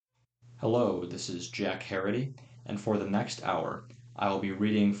Hello, this is Jack Harity, and for the next hour, I will be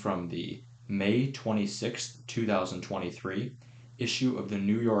reading from the May 26, 2023 issue of the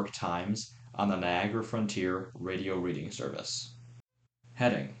New York Times on the Niagara Frontier radio reading service.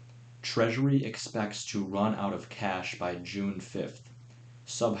 Heading: Treasury expects to run out of cash by June 5th.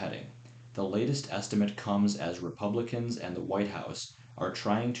 Subheading: The latest estimate comes as Republicans and the White House are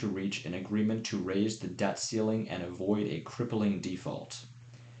trying to reach an agreement to raise the debt ceiling and avoid a crippling default.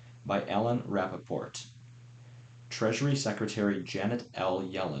 By Alan Rappaport. Treasury Secretary Janet L.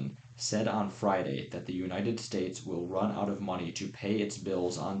 Yellen said on Friday that the United States will run out of money to pay its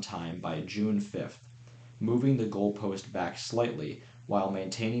bills on time by June 5th, moving the goalpost back slightly while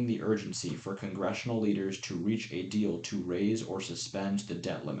maintaining the urgency for congressional leaders to reach a deal to raise or suspend the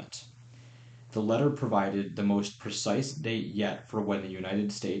debt limit. The letter provided the most precise date yet for when the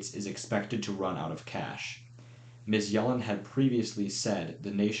United States is expected to run out of cash. Ms. Yellen had previously said the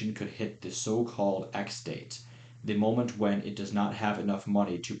nation could hit the so-called X date, the moment when it does not have enough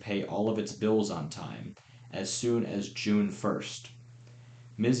money to pay all of its bills on time, as soon as June 1st.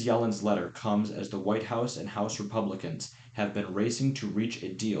 Ms. Yellen's letter comes as the White House and House Republicans have been racing to reach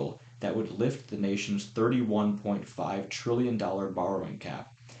a deal that would lift the nation's $31.5 trillion borrowing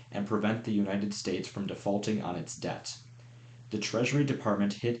cap and prevent the United States from defaulting on its debt. The Treasury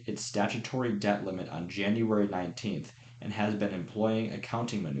Department hit its statutory debt limit on January 19th and has been employing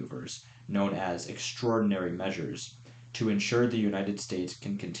accounting maneuvers, known as extraordinary measures, to ensure the United States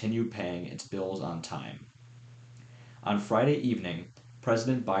can continue paying its bills on time. On Friday evening,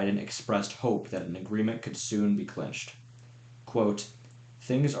 President Biden expressed hope that an agreement could soon be clinched. Quote,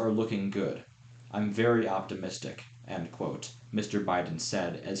 "Things are looking good. I'm very optimistic," end quote, Mr. Biden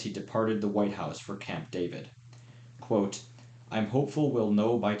said as he departed the White House for Camp David. Quote, "I'm hopeful we'll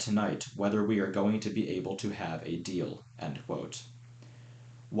know by tonight whether we are going to be able to have a deal," end quote.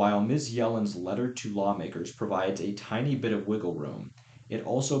 While Ms. Yellen's letter to lawmakers provides a tiny bit of wiggle room, it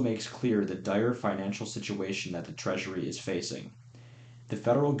also makes clear the dire financial situation that the Treasury is facing. The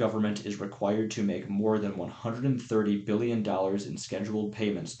federal government is required to make more than $130 billion in scheduled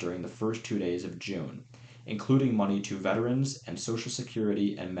payments during the first 2 days of June, including money to veterans and Social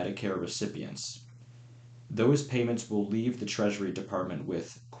Security and Medicare recipients. Those payments will leave the Treasury Department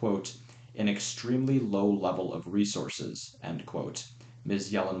with, quote, "an extremely low level of resources," end quote.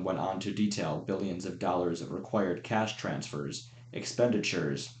 Ms. Yellen went on to detail billions of dollars of required cash transfers,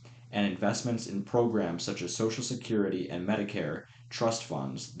 expenditures, and investments in programs such as Social Security and Medicare trust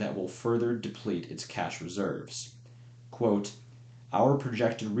funds that will further deplete its cash reserves. Quote, "Our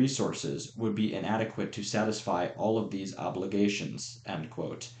projected resources would be inadequate to satisfy all of these obligations," end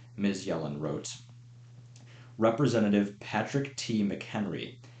quote, Ms. Yellen wrote. Representative Patrick T.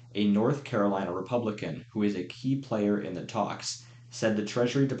 McHenry, a North Carolina Republican who is a key player in the talks, said the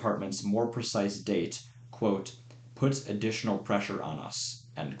Treasury Department's more precise date, quote, "puts additional pressure on us,"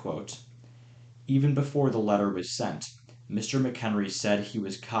 end quote. Even before the letter was sent, Mr. McHenry said he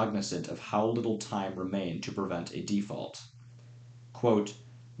was cognizant of how little time remained to prevent a default. Quote,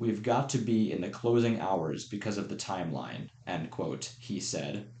 "We've got to be in the closing hours because of the timeline," end quote, he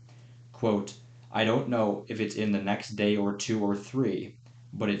said. Quote, "I don't know if it's in the next day or 2 or 3,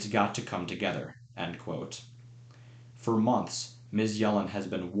 but it's got to come together," end quote. For months, Ms. Yellen has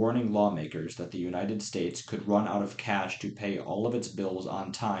been warning lawmakers that the United States could run out of cash to pay all of its bills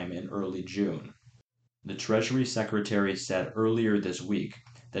on time in early June. The Treasury Secretary said earlier this week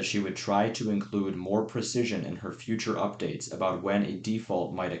that she would try to include more precision in her future updates about when a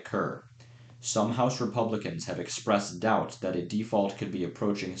default might occur. Some House Republicans have expressed doubt that a default could be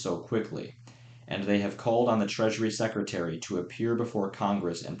approaching so quickly, and they have called on the Treasury Secretary to appear before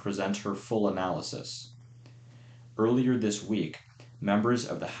Congress and present her full analysis. Earlier this week, members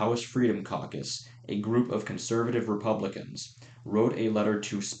of the House Freedom Caucus, a group of conservative Republicans, wrote a letter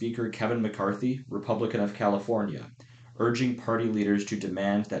to Speaker Kevin McCarthy, Republican of California, urging party leaders to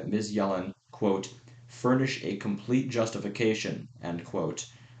demand that Ms. Yellen, quote, "furnish a complete justification," end quote,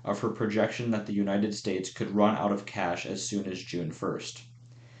 of her projection that the United States could run out of cash as soon as June 1st.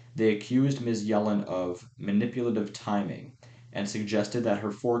 They accused Ms. Yellen of manipulative timing and suggested that her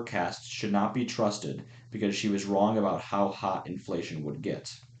forecasts should not be trusted because she was wrong about how hot inflation would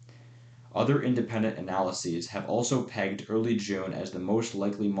get. Other independent analyses have also pegged early June as the most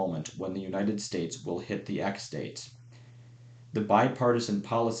likely moment when the United States will hit the X date. The Bipartisan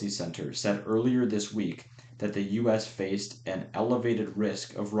Policy Center said earlier this week that the U.S. faced an elevated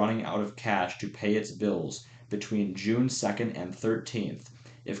risk of running out of cash to pay its bills between June 2nd and 13th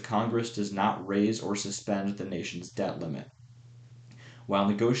if Congress does not raise or suspend the nation's debt limit. While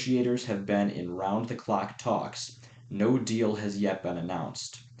negotiators have been in round-the-clock talks, no deal has yet been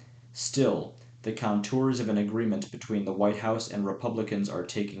announced. Still, the contours of an agreement between the White House and Republicans are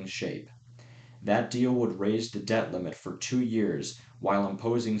taking shape. That deal would raise the debt limit for 2 years while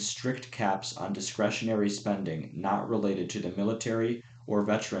imposing strict caps on discretionary spending not related to the military or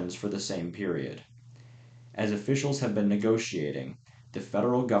veterans for the same period. As officials have been negotiating, the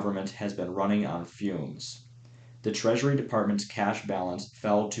federal government has been running on fumes. The Treasury Department's cash balance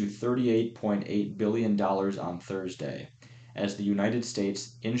fell to $38.8 billion on Thursday, as the United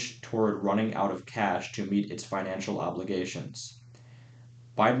States inched toward running out of cash to meet its financial obligations.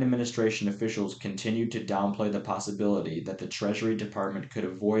 Biden administration officials continued to downplay the possibility that the Treasury Department could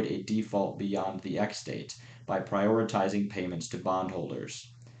avoid a default beyond the X-date by prioritizing payments to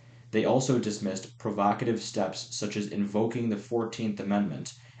bondholders. They also dismissed provocative steps such as invoking the 14th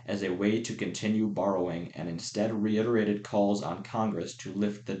Amendment as a way to continue borrowing and instead reiterated calls on Congress to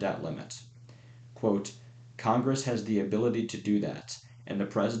lift the debt limit. Quote, Congress has the ability to do that, and the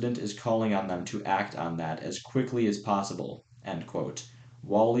President is calling on them to act on that as quickly as possible, end quote.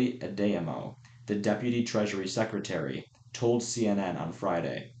 Wally Adeyemo, the Deputy Treasury Secretary, told CNN on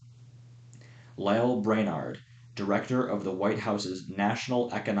Friday. Lael Brainard, director of the White House's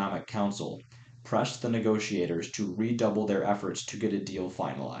National Economic Council, pressed the negotiators to redouble their efforts to get a deal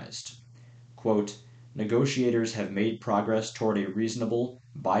finalized. Quote, Negotiators have made progress toward a reasonable,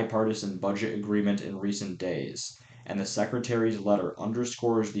 bipartisan budget agreement in recent days, and the Secretary's letter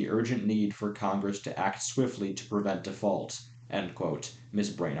underscores the urgent need for Congress to act swiftly to prevent default, end quote, Ms.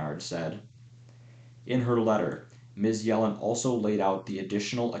 Brainard said. In her letter, Ms. Yellen also laid out the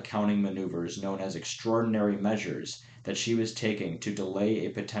additional accounting maneuvers known as extraordinary measures that she was taking to delay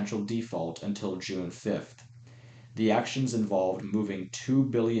a potential default until June 5th. The actions involved moving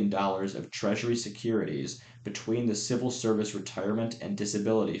 $2 billion of Treasury securities between the Civil Service Retirement and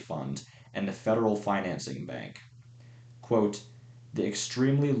Disability Fund and the Federal Financing Bank. Quote, The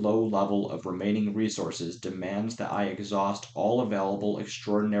extremely low level of remaining resources demands that I exhaust all available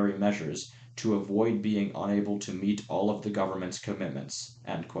extraordinary measures to avoid being unable to meet all of the government's commitments,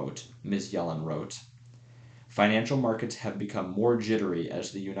 end quote, Ms. Yellen wrote. Financial markets have become more jittery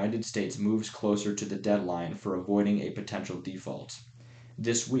as the United States moves closer to the deadline for avoiding a potential default.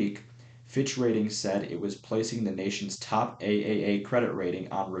 This week, Fitch Ratings said it was placing the nation's top AAA credit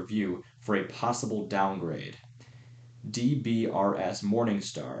rating on review for a possible downgrade. DBRS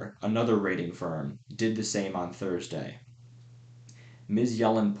Morningstar, another rating firm, did the same on Thursday. Ms.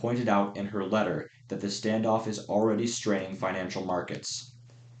 Yellen pointed out in her letter that the standoff is already straining financial markets.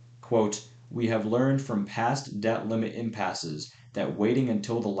 Quote, We have learned from past debt limit impasses that waiting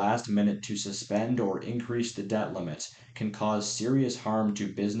until the last minute to suspend or increase the debt limit can cause serious harm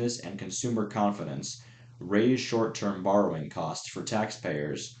to business and consumer confidence, raise short-term borrowing costs for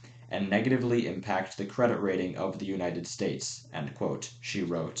taxpayers, and negatively impact the credit rating of the United States, end quote, she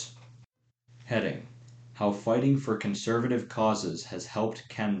wrote. Heading, How Fighting for Conservative Causes Has Helped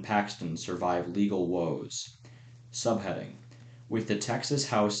Ken Paxton Survive Legal Woes. Subheading, With the Texas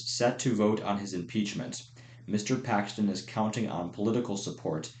House set to vote on his impeachment, Mr. Paxton is counting on political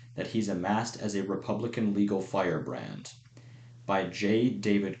support that he's amassed as a Republican legal firebrand. By J.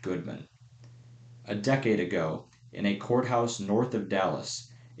 David Goodman. A decade ago, in a courthouse north of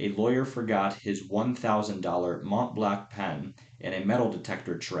Dallas, a lawyer forgot his $1,000 Montblanc pen in a metal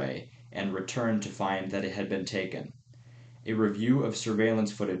detector tray and returned to find that it had been taken. A review of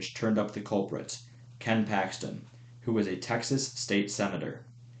surveillance footage turned up the culprit, Ken Paxton, who was a Texas state senator.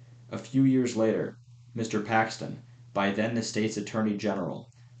 A few years later, Mr. Paxton, by then the state's attorney general,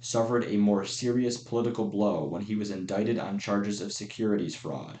 suffered a more serious political blow when he was indicted on charges of securities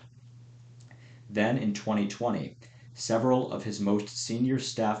fraud. Then in 2020, several of his most senior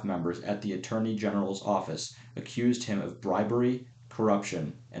staff members at the Attorney General's office accused him of bribery,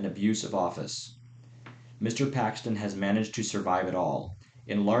 corruption, and abuse of office. Mr. Paxton has managed to survive it all,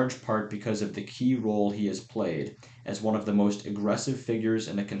 in large part because of the key role he has played as one of the most aggressive figures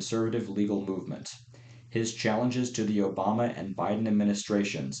in the conservative legal movement. His challenges to the Obama and Biden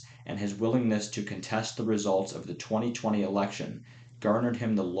administrations and his willingness to contest the results of the 2020 election garnered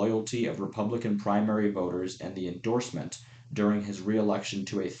him the loyalty of Republican primary voters and the endorsement, during his re-election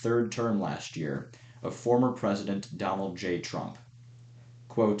to a third term last year, of former President Donald J. Trump.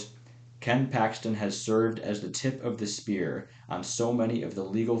 Quote, Ken Paxton has served as the tip of the spear on so many of the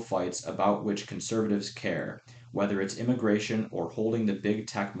legal fights about which conservatives care, whether it's immigration or holding the big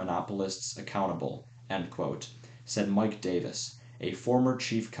tech monopolists accountable, end quote, said Mike Davis, a former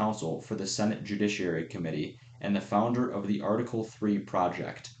chief counsel for the Senate Judiciary Committee and the founder of the Article 3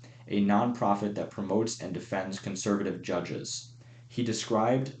 Project, a nonprofit that promotes and defends conservative judges. He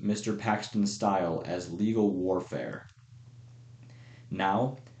described Mr. Paxton's style as legal warfare.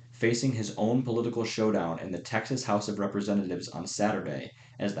 Now, facing his own political showdown in the Texas House of Representatives on Saturday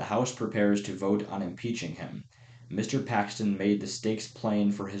as the House prepares to vote on impeaching him, Mr. Paxton made the stakes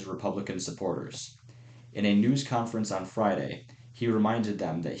plain for his Republican supporters. In a news conference on Friday, he reminded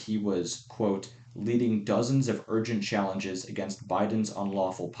them that he was, quote, leading dozens of urgent challenges against Biden's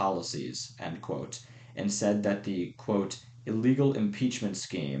unlawful policies, end quote, and said that the, quote, illegal impeachment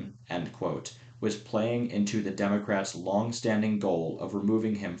scheme, end quote, was playing into the Democrats' long-standing goal of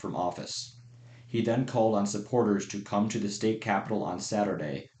removing him from office. He then called on supporters to come to the state capitol on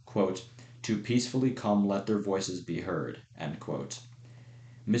Saturday, quote, to peacefully come let their voices be heard, end quote.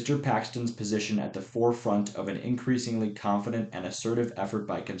 Mr. Paxton's position at the forefront of an increasingly confident and assertive effort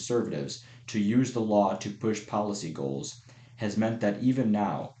by conservatives to use the law to push policy goals has meant that even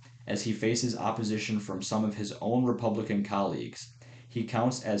now, as he faces opposition from some of his own Republican colleagues, he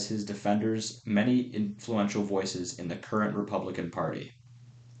counts as his defenders many influential voices in the current Republican Party.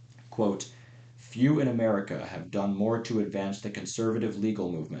 Quote, few in America have done more to advance the conservative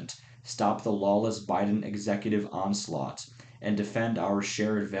legal movement, stop the lawless Biden executive onslaught, and defend our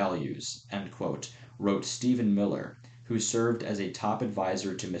shared values, end quote, wrote Stephen Miller, who served as a top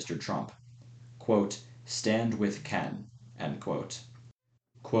advisor to Mr. Trump. Quote, stand with Ken, end quote.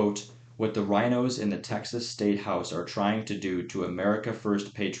 Quote, what the rhinos in the Texas State House are trying to do to America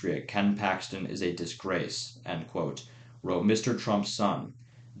First patriot Ken Paxton is a disgrace, end quote, wrote Mr. Trump's son,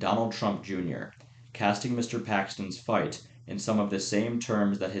 Donald Trump Jr., casting Mr. Paxton's fight in some of the same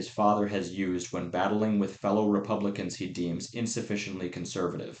terms that his father has used when battling with fellow Republicans he deems insufficiently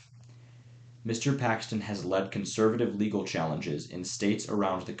conservative. Mr. Paxton has led conservative legal challenges in states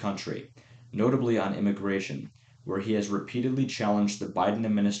around the country, notably on immigration, where he has repeatedly challenged the Biden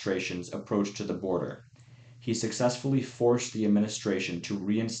administration's approach to the border. He successfully forced the administration to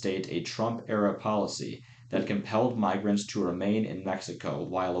reinstate a Trump-era policy that compelled migrants to remain in Mexico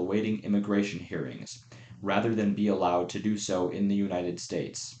while awaiting immigration hearings, rather than be allowed to do so in the United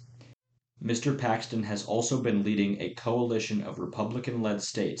States. Mr. Paxton has also been leading a coalition of Republican-led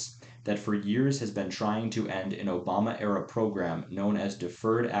states that for years has been trying to end an Obama-era program known as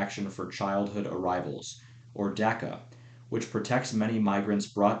Deferred Action for Childhood Arrivals, or DACA, which protects many migrants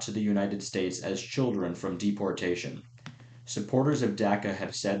brought to the United States as children from deportation. Supporters of DACA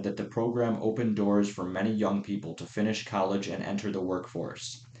have said that the program opened doors for many young people to finish college and enter the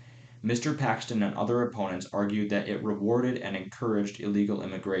workforce. Mr. Paxton and other opponents argued that it rewarded and encouraged illegal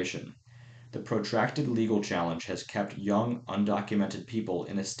immigration. The protracted legal challenge has kept young, undocumented people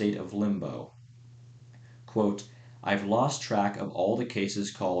in a state of limbo. Quote, I've lost track of all the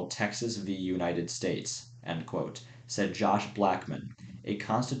cases called Texas v. United States, end quote, said Josh Blackman, a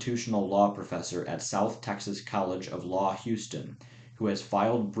constitutional law professor at South Texas College of Law Houston, who has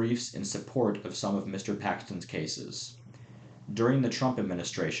filed briefs in support of some of Mr. Paxton's cases. During the Trump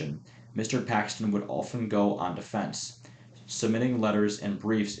administration, Mr. Paxton would often go on defense, submitting letters and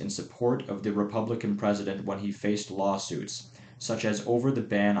briefs in support of the Republican president when he faced lawsuits, such as over the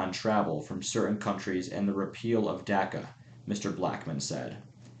ban on travel from certain countries and the repeal of DACA, Mr. Blackman said.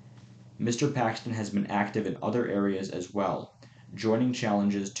 Mr. Paxton has been active in other areas as well, joining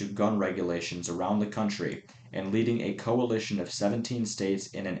challenges to gun regulations around the country and leading a coalition of 17 states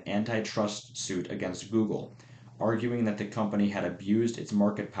in an antitrust suit against Google, arguing that the company had abused its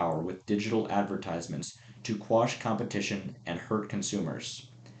market power with digital advertisements to quash competition and hurt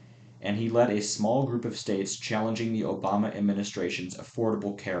consumers. And he led a small group of states challenging the Obama administration's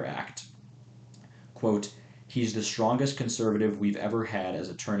Affordable Care Act. Quote, he's the strongest conservative we've ever had as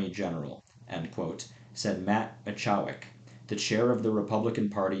Attorney General, end quote, said Matt Machowiak, the chair of the Republican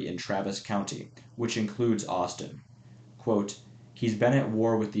Party in Travis County, which includes Austin. Quote, he's been at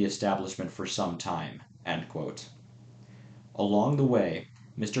war with the establishment for some time, end quote. Along the way,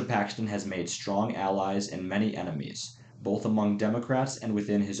 Mr. Paxton has made strong allies and many enemies, both among Democrats and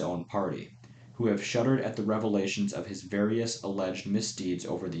within his own party, who have shuddered at the revelations of his various alleged misdeeds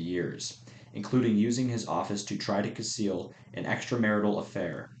over the years, including using his office to try to conceal an extramarital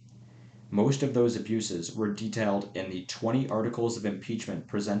affair. Most of those abuses were detailed in the 20 articles of impeachment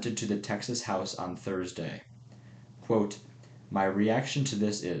presented to the Texas House on Thursday. Quote, my reaction to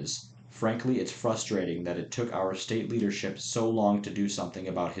this is, frankly, it's frustrating that it took our state leadership so long to do something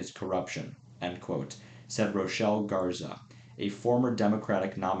about his corruption, end quote, said Rochelle Garza, a former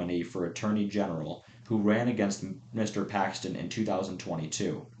Democratic nominee for Attorney General who ran against Mr. Paxton in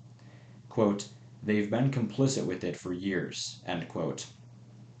 2022. Quote, they've been complicit with it for years, end quote.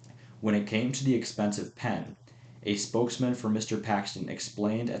 When it came to the expensive pen, a spokesman for Mr. Paxton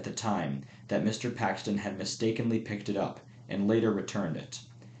explained at the time that Mr. Paxton had mistakenly picked it up and later returned it.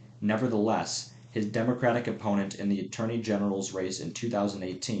 Nevertheless, his Democratic opponent in the Attorney General's race in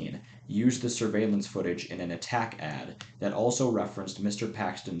 2018 used the surveillance footage in an attack ad that also referenced Mr.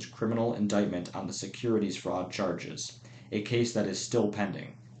 Paxton's criminal indictment on the securities fraud charges, a case that is still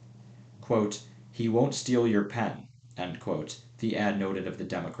pending. Quote, "He won't steal your pen," end quote, the ad noted of the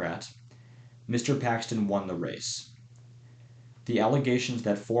Democrat. Mr. Paxton won the race. The allegations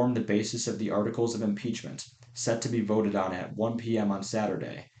that form the basis of the articles of impeachment, set to be voted on at 1 p.m. on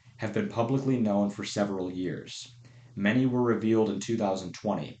Saturday, have been publicly known for several years. Many were revealed in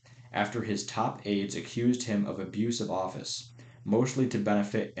 2020, after his top aides accused him of abuse of office, mostly to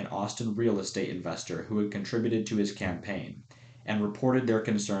benefit an Austin real estate investor who had contributed to his campaign, and reported their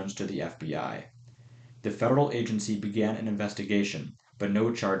concerns to the FBI. The federal agency began an investigation, but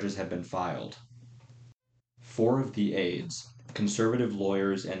no charges have been filed. 4 of the aides, conservative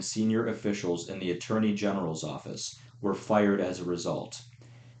lawyers and senior officials in the Attorney General's office, were fired as a result.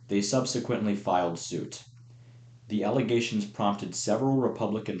 They subsequently filed suit. The allegations prompted several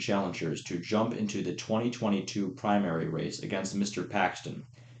Republican challengers to jump into the 2022 primary race against Mr. Paxton,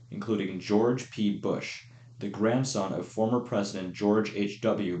 including George P. Bush, the grandson of former President George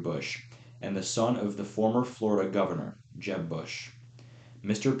H.W. Bush, and the son of the former Florida governor, Jeb Bush.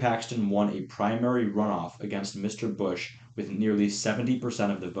 Mr. Paxton won a primary runoff against Mr. Bush with nearly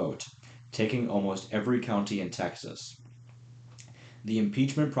 70% of the vote, taking almost every county in Texas. The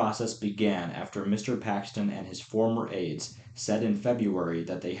impeachment process began after Mr. Paxton and his former aides said in February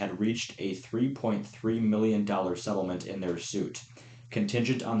that they had reached a $3.3 million settlement in their suit,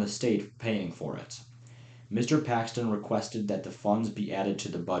 contingent on the state paying for it. Mr. Paxton requested that the funds be added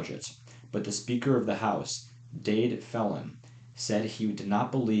to the budget, but the Speaker of the House, Dade Phelan, said he did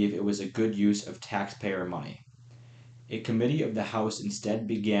not believe it was a good use of taxpayer money. A committee of the House instead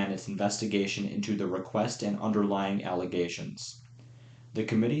began its investigation into the request and underlying allegations. The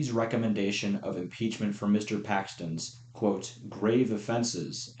committee's recommendation of impeachment for Mr. Paxton's, quote, grave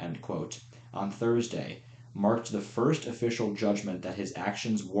offenses, end quote, on Thursday marked the first official judgment that his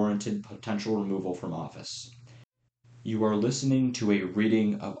actions warranted potential removal from office. You are listening to a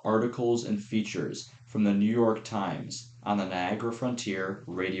reading of articles and features from the New York Times on the Niagara Frontier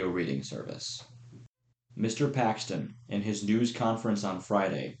Radio Reading Service. Mr. Paxton, in his news conference on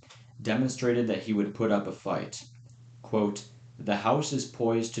Friday, demonstrated that he would put up a fight. Quote, "The House is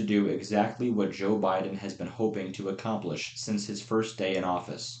poised to do exactly what Joe Biden has been hoping to accomplish since his first day in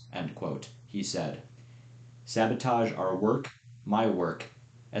office," end quote, he said. "Sabotage our work, my work,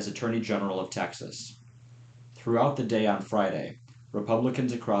 as Attorney General of Texas." Throughout the day on Friday,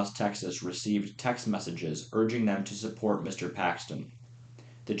 Republicans across Texas received text messages urging them to support Mr. Paxton.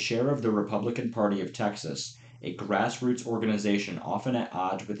 The chair of the Republican Party of Texas, a grassroots organization often at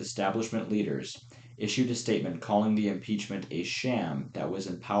odds with establishment leaders, issued a statement calling the impeachment a sham that was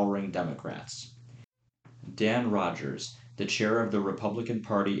empowering Democrats. Dan Rogers, the chair of the Republican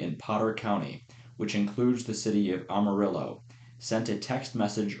Party in Potter County, which includes the city of Amarillo, sent a text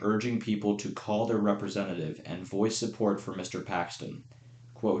message urging people to call their representative and voice support for Mr. Paxton.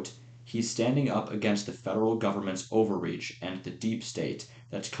 Quote, "He's standing up against the federal government's overreach and the deep state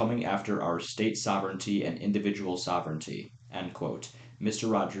that's coming after our state sovereignty and individual sovereignty," end quote,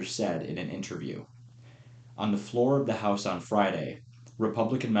 Mr. Rogers said in an interview. On the floor of the House on Friday,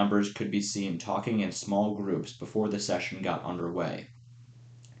 Republican members could be seen talking in small groups before the session got underway.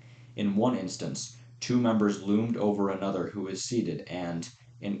 In one instance, 2 members loomed over another who was seated and,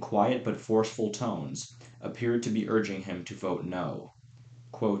 in quiet but forceful tones, appeared to be urging him to vote no.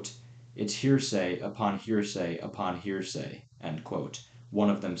 Quote, "It's hearsay upon hearsay upon hearsay," end quote, one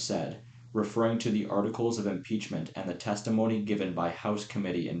of them said, referring to the articles of impeachment and the testimony given by House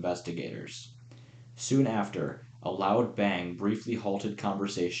committee investigators. Soon after, a loud bang briefly halted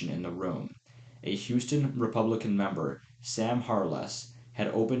conversation in the room. A Houston Republican member, Sam Harless, had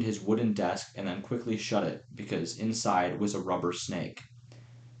opened his wooden desk and then quickly shut it because inside was a rubber snake.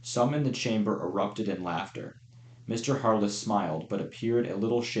 Some in the chamber erupted in laughter. Mr. Harless smiled but appeared a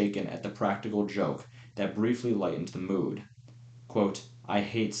little shaken at the practical joke that briefly lightened the mood. Quote, "I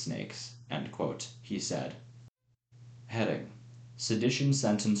hate snakes," end quote, he said. Heading: Sedition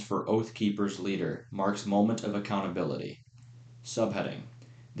sentence for Oath Keepers leader marks moment of accountability. Subheading: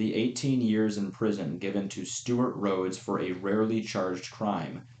 The 18 years in prison given to Stewart Rhodes for a rarely charged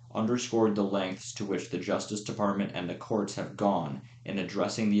crime underscored the lengths to which the Justice Department and the courts have gone in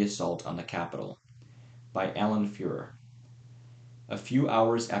addressing the assault on the Capitol. By Alan Fuhrer. A few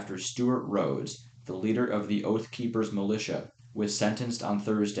hours after Stewart Rhodes, the leader of the Oath Keepers militia, was sentenced on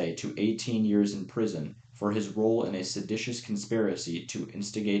Thursday to 18 years in prison for his role in a seditious conspiracy to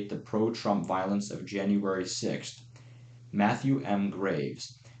instigate the pro-Trump violence of January 6th, Matthew M.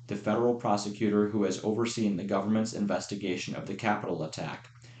 Graves, the federal prosecutor who has overseen the government's investigation of the Capitol attack,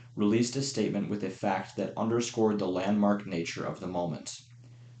 released a statement with a fact that underscored the landmark nature of the moment.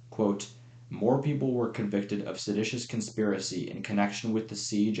 Quote, "More people were convicted of seditious conspiracy in connection with the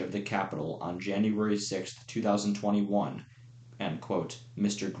siege of the Capitol on January 6, 2021, end quote,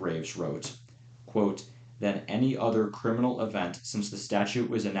 Mr. Graves wrote, quote, than any other criminal event since the statute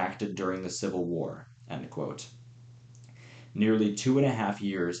was enacted during the Civil War, end quote. Nearly 2.5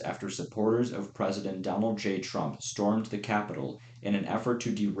 years after supporters of President Donald J. Trump stormed the Capitol in an effort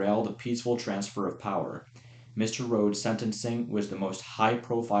to derail the peaceful transfer of power, Mr. Rhodes' sentencing was the most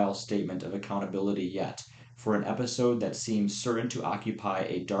high-profile statement of accountability yet for an episode that seems certain to occupy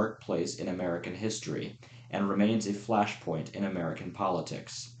a dark place in American history and remains a flashpoint in American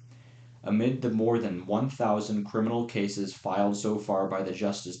politics. Amid the more than 1,000 criminal cases filed so far by the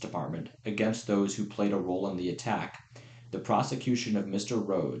Justice Department against those who played a role in the attack, the prosecution of Mr.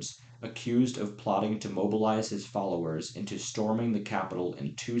 Rhodes, accused of plotting to mobilize his followers into storming the Capitol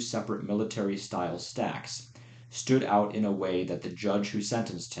in 2 separate military-style stacks, stood out in a way that the judge who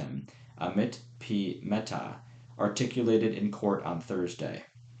sentenced him, Amit P. Mehta, articulated in court on Thursday.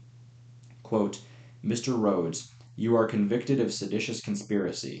 Quote, "Mr. Rhodes, you are convicted of seditious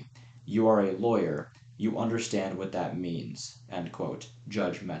conspiracy. You are a lawyer. You understand what that means," end quote,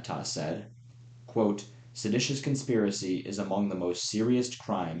 Judge Mehta said. Quote, "Seditious conspiracy is among the most serious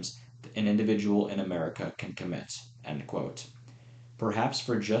crimes an individual in America can commit," end quote. Perhaps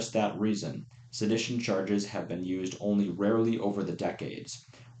for just that reason, sedition charges have been used only rarely over the decades,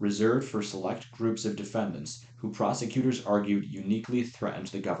 reserved for select groups of defendants who prosecutors argued uniquely threatened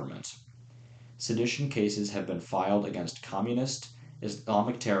the government. Sedition cases have been filed against communists,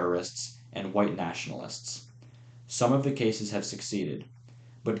 Islamic terrorists, and white nationalists. Some of the cases have succeeded,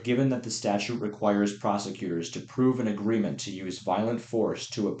 but given that the statute requires prosecutors to prove an agreement to use violent force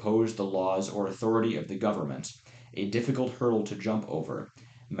to oppose the laws or authority of the government, a difficult hurdle to jump over,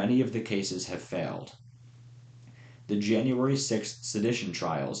 many of the cases have failed. The January 6th sedition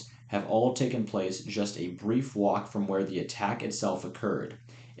trials have all taken place just a brief walk from where the attack itself occurred,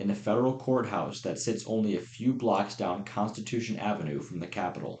 in the federal courthouse that sits only a few blocks down Constitution Avenue from the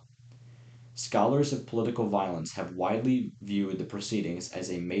Capitol. Scholars of political violence have widely viewed the proceedings as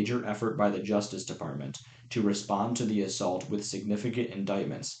a major effort by the Justice Department to respond to the assault with significant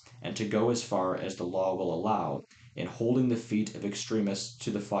indictments and to go as far as the law will allow in holding the feet of extremists to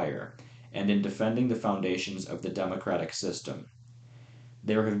the fire and in defending the foundations of the democratic system.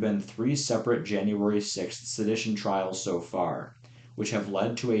 There have been 3 separate January 6th sedition trials so far, which have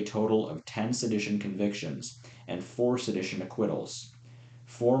led to a total of 10 sedition convictions and 4 sedition acquittals.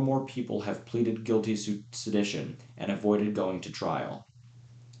 4 more people have pleaded guilty to sedition and avoided going to trial.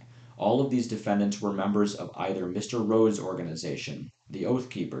 All of these defendants were members of either Mr. Rhodes' organization, the Oath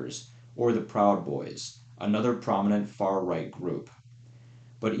Keepers, or the Proud Boys, another prominent far-right group.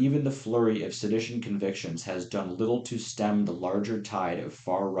 But even the flurry of sedition convictions has done little to stem the larger tide of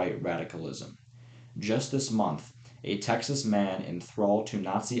far-right radicalism. Just this month, a Texas man in thrall to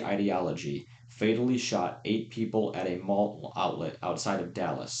Nazi ideology fatally shot 8 people at a mall outlet outside of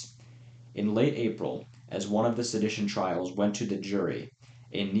Dallas. In late April, as one of the sedition trials went to the jury,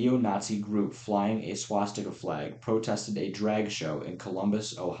 a neo-Nazi group flying a swastika flag protested a drag show in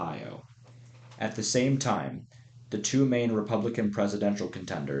Columbus, Ohio. At the same time, the 2 main Republican presidential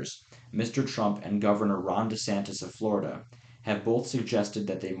contenders, Mr. Trump and Governor Ron DeSantis of Florida, have both suggested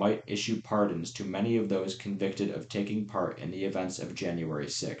that they might issue pardons to many of those convicted of taking part in the events of January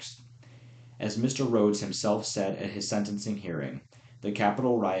 6th. As Mr. Rhodes himself said at his sentencing hearing, the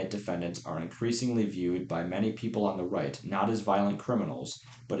Capitol riot defendants are increasingly viewed by many people on the right not as violent criminals,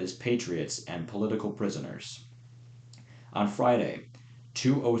 but as patriots and political prisoners. On Friday,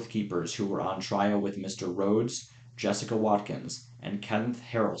 2 Oath Keepers who were on trial with Mr. Rhodes, Jessica Watkins, and Kenneth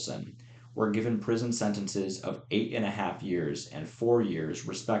Harrelson were given prison sentences of 8.5 years and 4 years,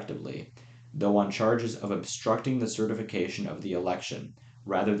 respectively, though on charges of obstructing the certification of the election,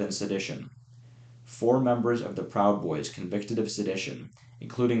 rather than sedition. 4 members of the Proud Boys convicted of sedition,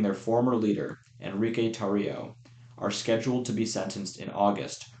 including their former leader, Enrique Tarrio, are scheduled to be sentenced in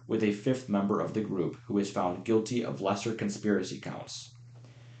August, with a 5th member of the group who is found guilty of lesser conspiracy counts.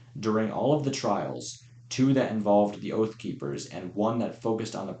 During all of the trials, 2 that involved the Oath Keepers and 1 that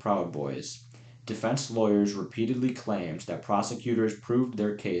focused on the Proud Boys, defense lawyers repeatedly claimed that prosecutors proved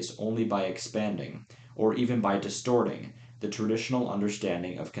their case only by expanding, or even by distorting, the traditional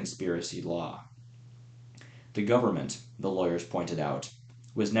understanding of conspiracy law. The government, the lawyers pointed out,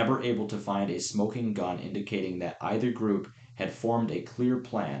 was never able to find a smoking gun indicating that either group had formed a clear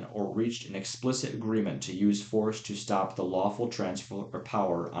plan or reached an explicit agreement to use force to stop the lawful transfer of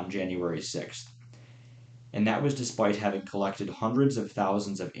power on January 6th. And that was despite having collected hundreds of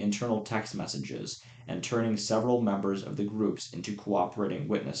thousands of internal text messages and turning several members of the groups into cooperating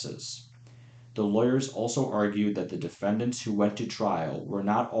witnesses. The lawyers also argued that the defendants who went to trial were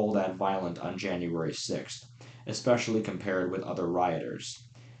not all that violent on January 6th, especially compared with other rioters.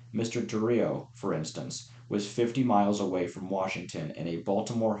 Mr. Torrio, for instance, was 50 miles away from Washington in a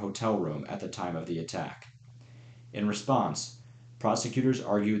Baltimore hotel room at the time of the attack. In response, prosecutors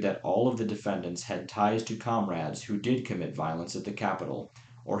argued that all of the defendants had ties to comrades who did commit violence at the Capitol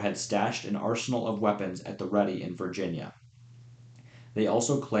or had stashed an arsenal of weapons at the ready in Virginia. They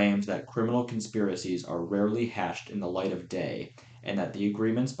also claimed that criminal conspiracies are rarely hatched in the light of day, and that the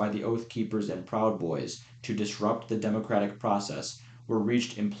agreements by the Oath Keepers and Proud Boys to disrupt the democratic process were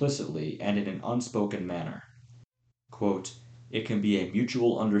reached implicitly and in an unspoken manner. Quote, "It can be a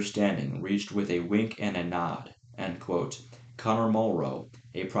mutual understanding reached with a wink and a nod," end quote. Connor Mulrow,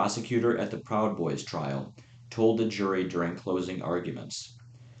 a prosecutor at the Proud Boys trial, told the jury during closing arguments.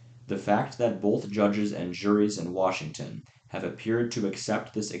 The fact that both judges and juries in Washington have appeared to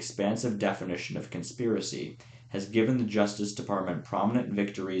accept this expansive definition of conspiracy has given the Justice Department prominent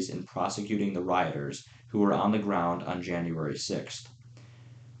victories in prosecuting the rioters who were on the ground on January 6th.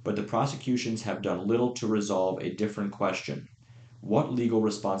 But the prosecutions have done little to resolve a different question. What legal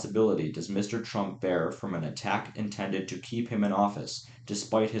responsibility does Mr. Trump bear from an attack intended to keep him in office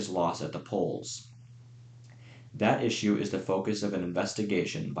despite his loss at the polls? That issue is the focus of an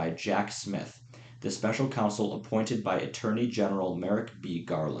investigation by Jack Smith, the special counsel appointed by Attorney General Merrick B.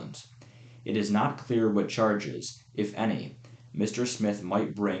 Garland. It is not clear what charges, if any, Mr. Smith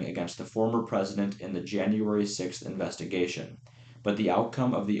might bring against the former president in the January 6th investigation, but the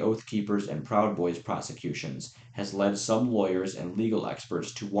outcome of the Oath Keepers and Proud Boys prosecutions has led some lawyers and legal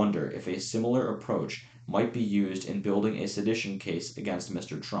experts to wonder if a similar approach might be used in building a sedition case against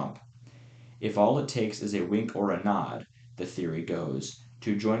Mr. Trump. If all it takes is a wink or a nod, the theory goes,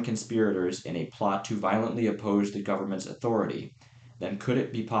 to join conspirators in a plot to violently oppose the government's authority, then could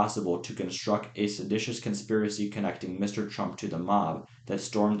it be possible to construct a seditious conspiracy connecting Mr. Trump to the mob that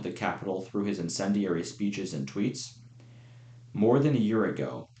stormed the Capitol through his incendiary speeches and tweets? More than a year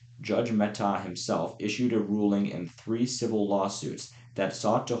ago, Judge Mehta himself issued a ruling in 3 civil lawsuits that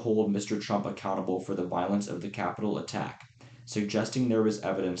sought to hold Mr. Trump accountable for the violence of the Capitol attack, suggesting there was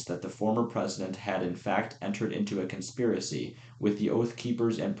evidence that the former president had in fact entered into a conspiracy with the Oath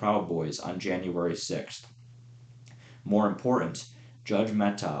Keepers and Proud Boys on January 6th. More important, Judge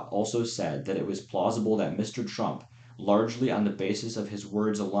Mehta also said that it was plausible that Mr. Trump, largely on the basis of his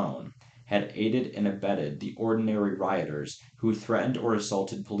words alone, had aided and abetted the ordinary rioters who threatened or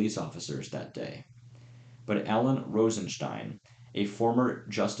assaulted police officers that day. But Alan Rosenstein, a former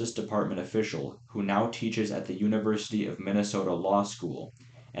Justice Department official who now teaches at the University of Minnesota Law School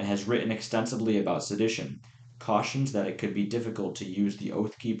and has written extensively about sedition, cautions that it could be difficult to use the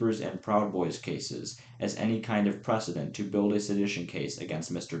Oath Keepers and Proud Boys cases as any kind of precedent to build a sedition case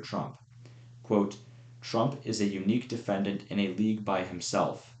against Mr. Trump. Quote, "Trump is a unique defendant in a league by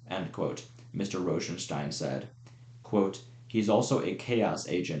himself," end quote, Mr. Rosenstein said. Quote, "He's also a chaos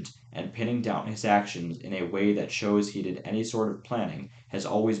agent, and pinning down his actions in a way that shows he did any sort of planning has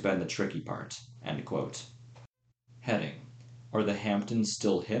always been the tricky part," end quote. Heading: Are the Hamptons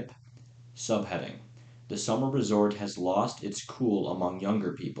still hip? Subheading: The summer resort has lost its cool among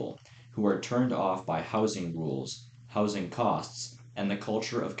younger people, who are turned off by housing rules, housing costs, and the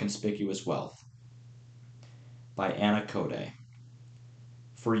culture of conspicuous wealth. By Anna Code.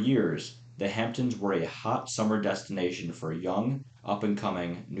 For years, the Hamptons were a hot summer destination for young,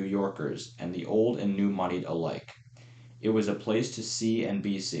 up-and-coming New Yorkers and the old and new-moneyed alike. It was a place to see and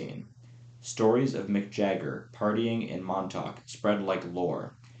be seen. Stories of Mick Jagger partying in Montauk spread like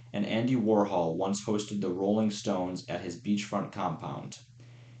lore, and Andy Warhol once hosted the Rolling Stones at his beachfront compound.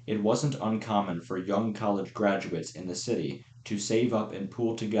 It wasn't uncommon for young college graduates in the city to save up and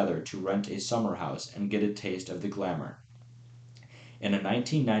pool together to rent a summer house and get a taste of the glamour. In a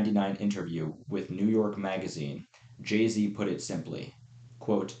 1999 interview with New York Magazine, Jay-Z put it simply,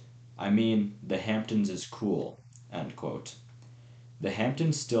 quote, "I mean, the Hamptons is cool," end quote. The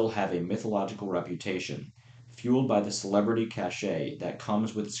Hamptons still have a mythological reputation, fueled by the celebrity cachet that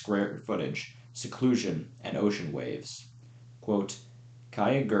comes with square footage, seclusion, and ocean waves. Quote,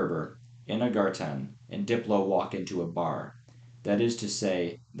 "Kaia Gerber, Ina Garten, and Diplo walk into a bar. That is to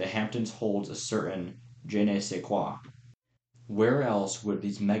say, the Hamptons holds a certain je ne sais quoi. Where else would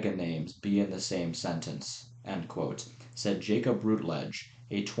these mega names be in the same sentence?" End quote, said Jacob Routledge,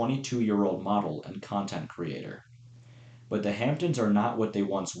 a 22-year-old model and content creator. But the Hamptons are not what they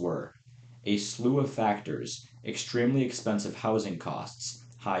once were. A slew of factors, extremely expensive housing costs,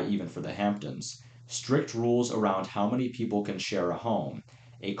 high even for the Hamptons, strict rules around how many people can share a home,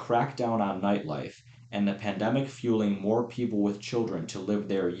 a crackdown on nightlife, and the pandemic fueling more people with children to live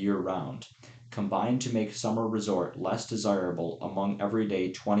there year-round, combined to make summer resort less desirable among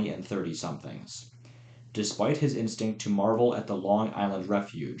everyday 20 and 30-somethings. Despite his instinct to marvel at the Long Island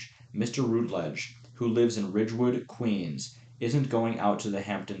refuge, Mr. Routledge, who lives in Ridgewood, Queens, isn't going out to the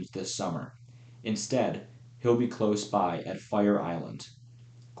Hamptons this summer. Instead, he'll be close by at Fire Island.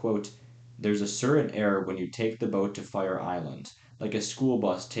 Quote, "There's a certain air when you take the boat to Fire Island, like a school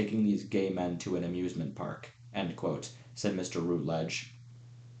bus taking these gay men to an amusement park," end quote, said Mr. Routledge.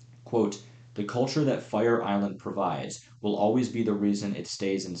 Quote, "The culture that Fire Island provides will always be the reason it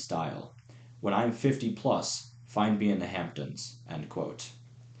stays in style. When I'm 50 plus, find me in the Hamptons," end quote.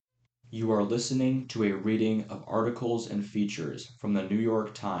 You are listening to a reading of articles and features from the New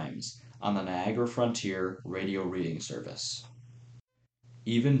York Times on the Niagara Frontier Radio Reading Service.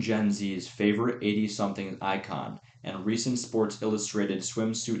 Even Gen Z's favorite 80-something icon and recent Sports Illustrated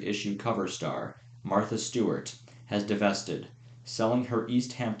swimsuit issue cover star, Martha Stewart, has divested, selling her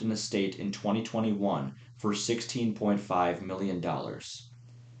East Hampton estate in 2021 for $16.5 million.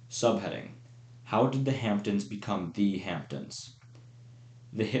 Subheading: How did the Hamptons become the Hamptons?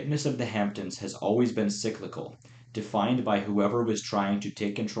 The hipness of the Hamptons has always been cyclical, defined by whoever was trying to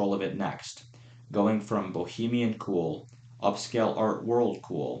take control of it next, going from bohemian cool, upscale art world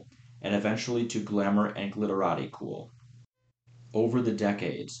cool, and eventually to glamour and glitterati cool. Over the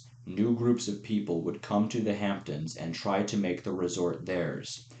decades, new groups of people would come to the Hamptons and try to make the resort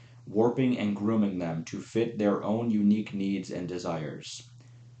theirs, warping and grooming them to fit their own unique needs and desires.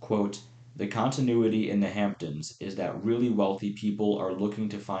 Quote, "The continuity in the Hamptons is that really wealthy people are looking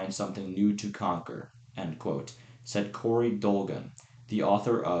to find something new to conquer," end quote, said Corey Dolgan, the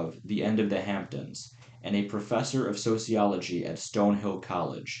author of The End of the Hamptons, and a professor of sociology at Stonehill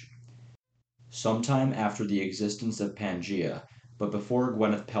College. Sometime after the existence of Pangea, but before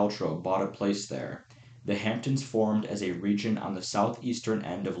Gwyneth Paltrow bought a place there, the Hamptons formed as a region on the southeastern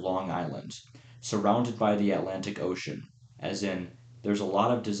end of Long Island, surrounded by the Atlantic Ocean, as in, there's a lot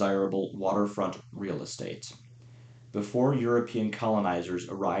of desirable waterfront real estate. Before European colonizers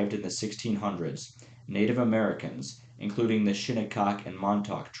arrived in the 1600s, Native Americans, including the Shinnecock and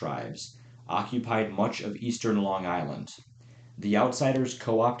Montauk tribes, occupied much of eastern Long Island. The outsiders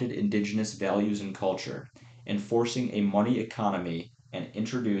co-opted indigenous values and culture, enforcing a money economy and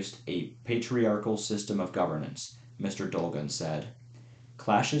introduced a patriarchal system of governance, Mr. Dolgan said.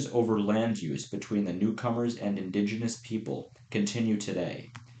 Clashes over land use between the newcomers and indigenous people continue today.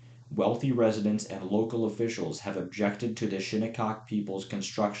 Wealthy residents and local officials have objected to the Shinnecock people's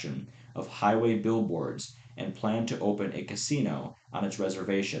construction of highway billboards and plan to open a casino on its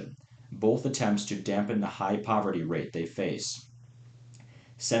reservation, both attempts to dampen the high poverty rate they face.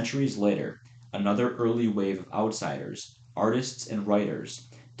 Centuries later, another early wave of outsiders, artists and writers,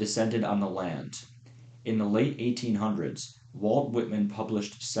 descended on the land. In the late 1800s, Walt Whitman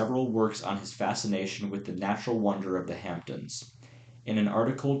published several works on his fascination with the natural wonder of the Hamptons. In an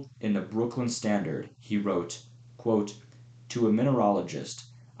article in the Brooklyn Standard, he wrote, quote, "To a mineralogist,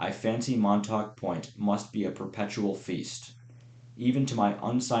 I fancy Montauk Point must be a perpetual feast. Even to my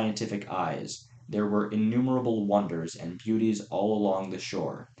unscientific eyes, there were innumerable wonders and beauties all along the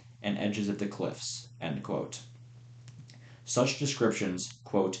shore and edges of the cliffs." End quote. Such descriptions,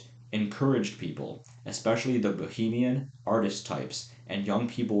 quote, "encouraged people, especially the bohemian, artist types, and young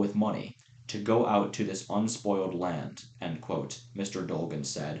people with money, to go out to this unspoiled land," end quote, Mr. Dolgan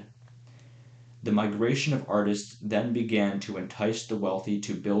said. The migration of artists then began to entice the wealthy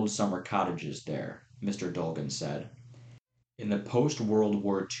to build summer cottages there, Mr. Dolgan said. In the post-World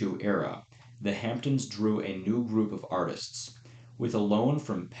War II era, the Hamptons drew a new group of artists. With a loan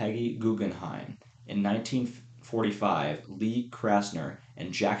from Peggy Guggenheim, in 1945, Lee Krasner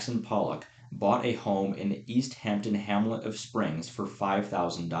and Jackson Pollock bought a home in the East Hampton hamlet of Springs for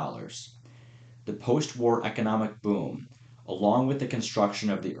 $5,000. The post-war economic boom, along with the construction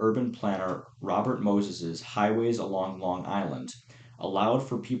of the urban planner Robert Moses's highways along Long Island, allowed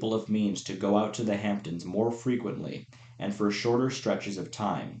for people of means to go out to the Hamptons more frequently and for shorter stretches of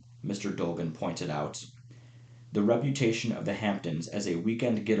time, Mr. Dolgan pointed out. The reputation of the Hamptons as a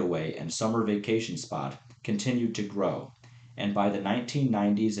weekend getaway and summer vacation spot continued to grow, and by the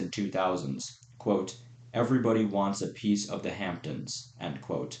 1990s and 2000s, quote, "everybody wants a piece of the Hamptons," end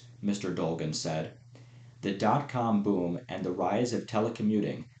quote, Mr. Dolgan said. The dot-com boom and the rise of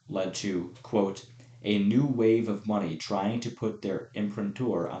telecommuting led to, quote, "a new wave of money trying to put their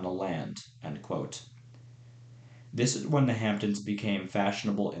imprimatur on the land," end quote. This is when the Hamptons became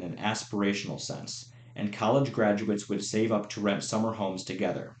fashionable in an aspirational sense, and college graduates would save up to rent summer homes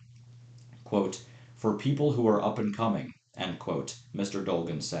together. Quote, "For people who are up and coming," end quote, Mr.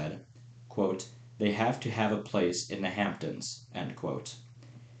 Dolgan said, quote, "they have to have a place in the Hamptons," end quote.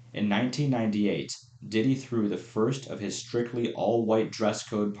 In 1998, Diddy threw the first of his strictly all-white dress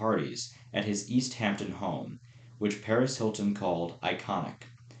code parties at his East Hampton home, which Paris Hilton called iconic.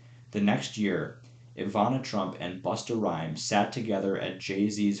 The next year, Ivana Trump and Busta Rhymes sat together at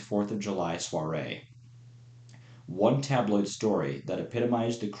Jay-Z's 4th of July soiree. One tabloid story that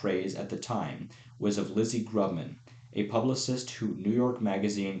epitomized the craze at the time was of Lizzie Grubman, a publicist who New York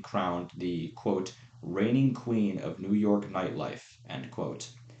Magazine crowned the, quote, "reigning queen of New York nightlife," end quote.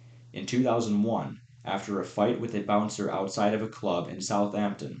 In 2001, after a fight with a bouncer outside of a club in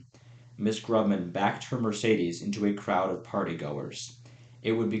Southampton, Miss Grubman backed her Mercedes into a crowd of partygoers.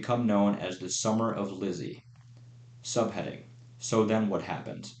 It would become known as the Summer of Lizzie. Subheading: So then what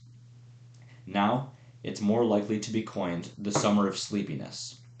happened? Now, it's more likely to be coined the Summer of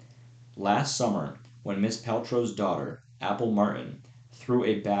Sleepiness. Last summer, when Miss Paltrow's daughter, Apple Martin, threw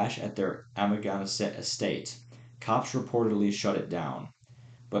a bash at their Amagansett estate, cops reportedly shut it down.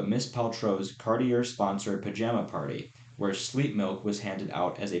 But Miss Paltrow's Cartier-sponsored pajama party, where sleep milk was handed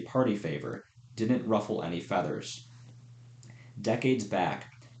out as a party favor, didn't ruffle any feathers. Decades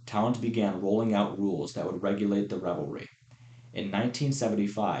back, towns began rolling out rules that would regulate the revelry. In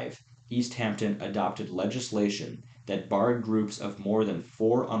 1975, East Hampton adopted legislation that barred groups of more than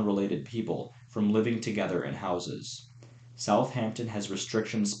 4 unrelated people from living together in houses. Southampton has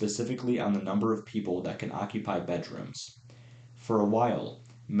restrictions specifically on the number of people that can occupy bedrooms. For a while,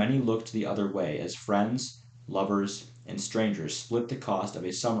 many looked the other way as friends, lovers, and strangers split the cost of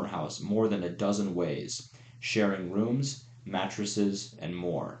a summer house more than a dozen ways, sharing rooms, mattresses, and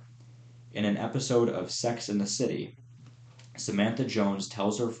more. In an episode of Sex and the City, Samantha Jones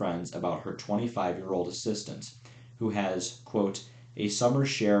tells her friends about her 25-year-old assistant, who has, quote, "a summer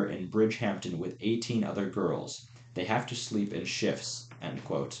share in Bridgehampton with 18 other girls. They have to sleep in shifts," end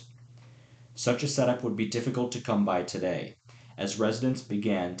quote. Such a setup would be difficult to come by today, as residents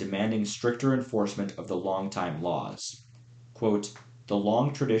began demanding stricter enforcement of the long-time laws. Quote, "The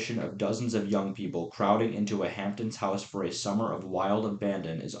long tradition of dozens of young people crowding into a Hamptons house for a summer of wild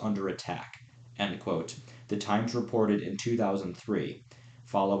abandon is under attack," end quote, the Times reported in 2003,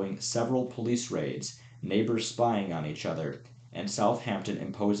 following several police raids, neighbors spying on each other, and Southampton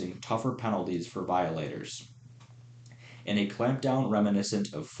imposing tougher penalties for violators. In a clampdown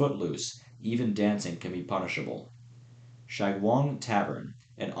reminiscent of Footloose, even dancing can be punishable. Shagwong Tavern,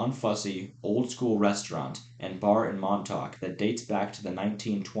 an unfussy, old-school restaurant and bar in Montauk that dates back to the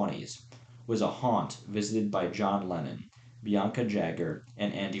 1920s, was a haunt visited by John Lennon, Bianca Jagger,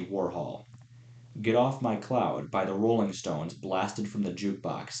 and Andy Warhol. "Get Off My Cloud" by the Rolling Stones blasted from the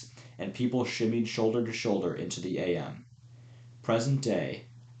jukebox, and people shimmied shoulder to shoulder into the AM. Present day,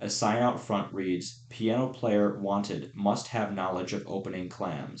 a sign out front reads, "Piano player wanted, must have knowledge of opening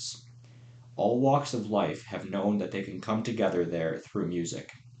clams." All walks of life have known that they can come together there through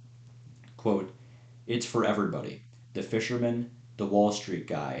music. Quote, "It's for everybody. The fisherman, the Wall Street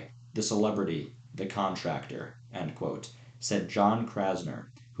guy, the celebrity, the contractor," end quote, said John Krasner,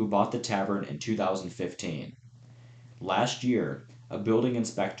 who bought the tavern in 2015. Last year, a building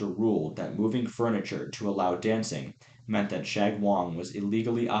inspector ruled that moving furniture to allow dancing meant that Shagwong was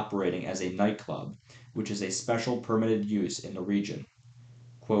illegally operating as a nightclub, which is a special permitted use in the region.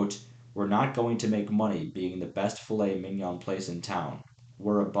 Quote, "We're not going to make money being the best filet mignon place in town.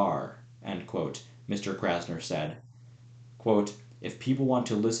 We're a bar," end quote, Mr. Krasner said. Quote, "If people want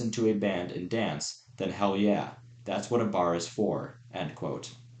to listen to a band and dance, then hell yeah, that's what a bar is for," end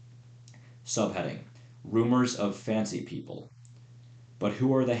quote. Subheading: Rumors of Fancy People. But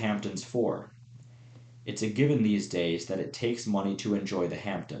who are the Hamptons for? It's a given these days that it takes money to enjoy the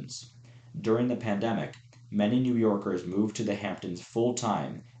Hamptons. During the pandemic, many New Yorkers moved to the Hamptons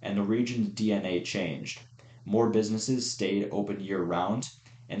full-time and the region's DNA changed. More businesses stayed open year-round,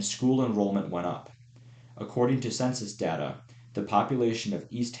 and school enrollment went up. According to census data, the population of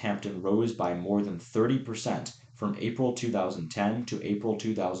East Hampton rose by more than 30% from April 2010 to April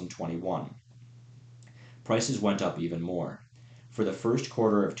 2021. Prices went up even more. For the first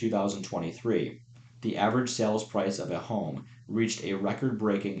quarter of 2023, the average sales price of a home reached a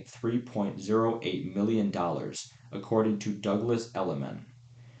record-breaking $3.08 million, according to Douglas Elliman.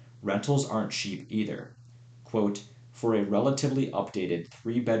 Rentals aren't cheap either. Quote, "For a relatively updated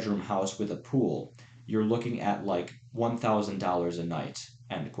 3-bedroom house with a pool, you're looking at like $1,000 a night,"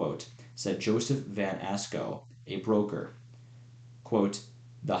 end quote, said Joseph Van Asco, a broker. Quote,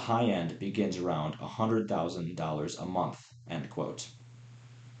 The high end begins around $100,000 a month, end quote.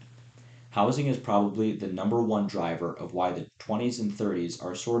 Housing is probably the number one driver of why the 20s and 30s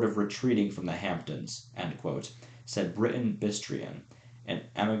are sort of retreating from the Hamptons, end quote, said Britton Bistrian, an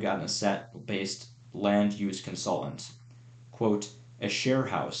Amagansett-based land use consultant. Quote, a share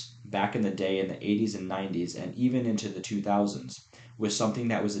house, back in the day in the 80s and 90s and even into the 2000s, was something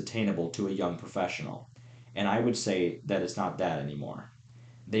that was attainable to a young professional. And I would say that it's not that anymore.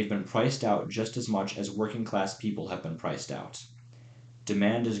 They've been priced out just as much as working class people have been priced out.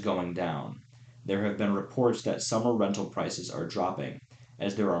 Demand is going down. There have been reports that summer rental prices are dropping,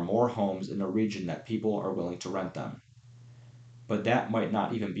 as there are more homes in the region that people are willing to rent them. But that might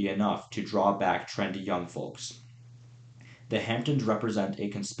not even be enough to draw back trendy young folks. The Hamptons represent a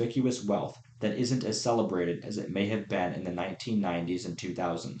conspicuous wealth that isn't as celebrated as it may have been in the 1990s and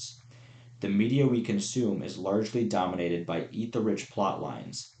 2000s. The media we consume is largely dominated by eat the rich plot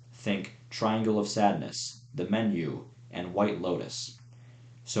lines. Think Triangle of Sadness, The Menu, and White Lotus.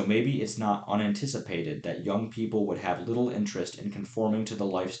 So maybe it's not unanticipated that young people would have little interest in conforming to the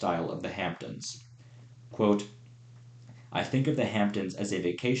lifestyle of the Hamptons. Quote, I think of the Hamptons as a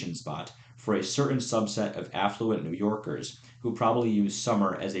vacation spot for a certain subset of affluent New Yorkers who probably use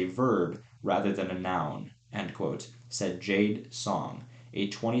summer as a verb rather than a noun, end quote, said Jade Song, a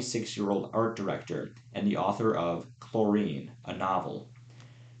 26-year-old art director and the author of Chlorine, a novel.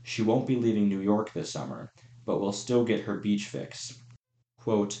 She won't be leaving New York this summer, but will still get her beach fix.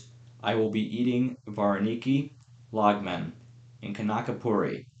 Quote, I will be eating Varaniki, Lagman, in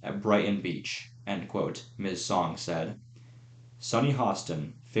Kanakapuri at Brighton Beach, end quote, Ms. Song said. Sunny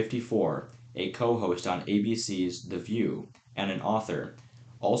Hostin, 54, a co-host on ABC's The View and an author,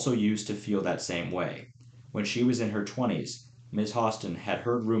 also used to feel that same way. When she was in her 20s, Ms. Hostin had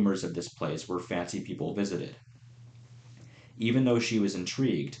heard rumors of this place where fancy people visited. Even though she was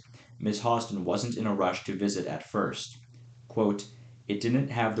intrigued, Ms. Hostin wasn't in a rush to visit at first. Quote, it didn't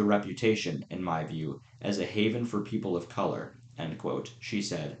have the reputation, in my view, as a haven for people of color, end quote, she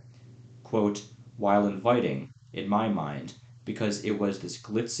said. Quote, while inviting, in my mind, because it was this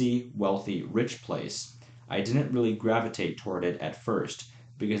glitzy, wealthy, rich place, I didn't really gravitate toward it at first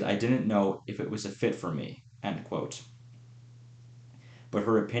because I didn't know if it was a fit for me, end quote. But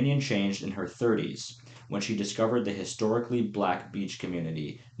her opinion changed in her 30s when she discovered the historically black beach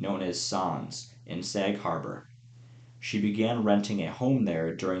community known as Sans in Sag Harbor. She began renting a home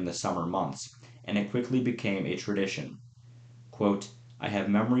there during the summer months, and it quickly became a tradition. Quote, I have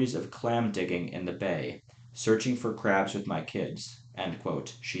memories of clam digging in the bay, searching for crabs with my kids, end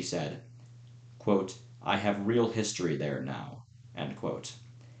quote, she said. Quote, I have real history there now, end quote.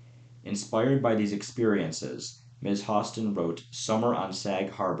 Inspired by these experiences, Ms. Hostin wrote Summer on Sag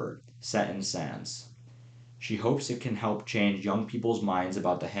Harbor, set in Sans. She hopes it can help change young people's minds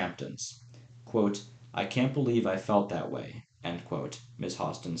about the Hamptons. Quote, I can't believe I felt that way, end quote, Ms.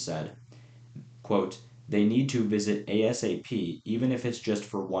 Hostin said. Quote, they need to visit ASAP even if it's just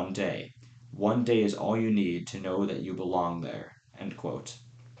for one day. One day is all you need to know that you belong there, end quote.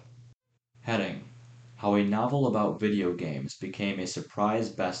 Heading, How a Novel About Video Games Became a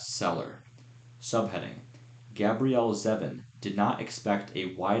Surprise Bestseller. Subheading, Gabrielle Zevin did not expect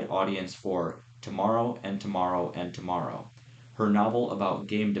a wide audience for Tomorrow and Tomorrow and Tomorrow, her novel about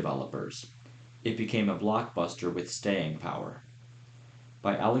game developers. It became a blockbuster with staying power.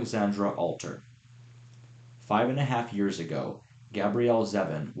 By Alexandra Alter. 5.5 years ago, Gabrielle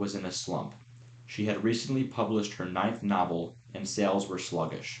Zevin was in a slump. She had recently published her 9th novel, and sales were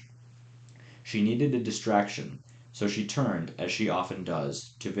sluggish. She needed a distraction, so she turned, as she often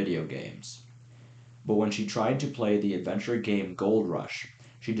does, to video games. But when she tried to play the adventure game Gold Rush,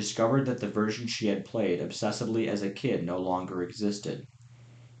 she discovered that the version she had played obsessively as a kid no longer existed.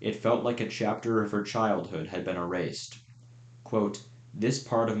 It felt like a chapter of her childhood had been erased. Quote, this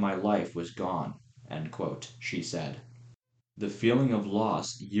part of my life was gone, end quote, she said. The feeling of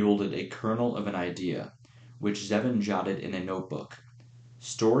loss yielded a kernel of an idea, which Zevin jotted in a notebook.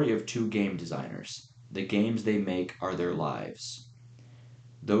 Story of two game designers. The games they make are their lives.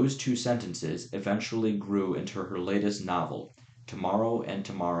 Those two sentences eventually grew into her latest novel, Tomorrow and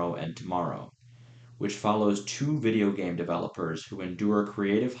Tomorrow and Tomorrow, which follows two video game developers who endure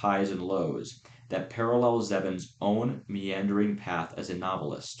creative highs and lows that parallel Zevin's own meandering path as a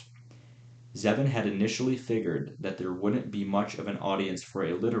novelist. Zevin had initially figured that there wouldn't be much of an audience for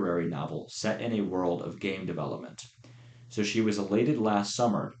a literary novel set in a world of game development, so she was elated last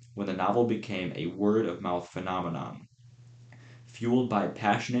summer when the novel became a word-of-mouth phenomenon. Fueled by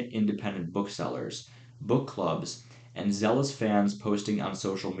passionate independent booksellers, book clubs, and zealous fans posting on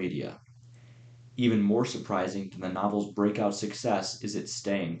social media. Even more surprising than the novel's breakout success is its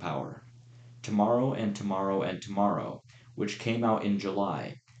staying power. Tomorrow and Tomorrow and Tomorrow, which came out in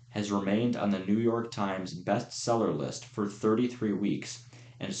July, has remained on the New York Times bestseller list for 33 weeks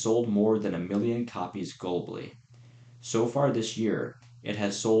and sold more than 1 million copies globally. So far this year, it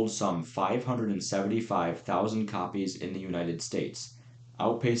has sold some 575,000 copies in the United States,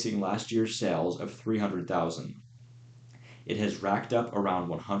 outpacing last year's sales of 300,000. It has racked up around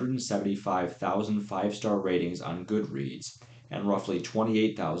 175,000 five-star ratings on Goodreads and roughly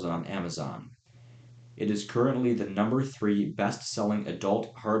 28,000 on Amazon. It is currently the #3 best-selling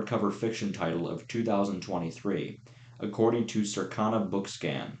adult hardcover fiction title of 2023, according to Circana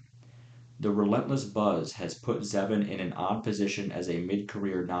Bookscan. The relentless buzz has put Zevin in an odd position as a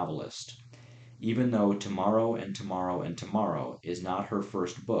mid-career novelist. Even though Tomorrow and Tomorrow and Tomorrow is not her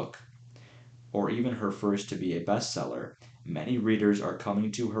first book, or even her first to be a bestseller, many readers are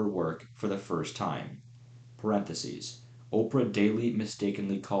coming to her work for the first time. Parentheses. Oprah Daily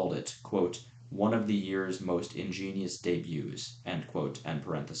mistakenly called it, quote, one of the year's most ingenious debuts, end quote, end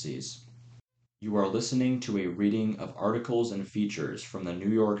parentheses. You are listening to a reading of articles and features from the New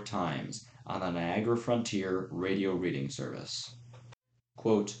York Times on the Niagara Frontier radio reading service.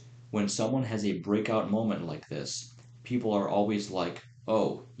 Quote, when someone has a breakout moment like this, people are always like,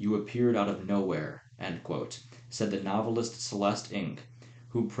 oh, you appeared out of nowhere, end quote, said the novelist Celeste Ng,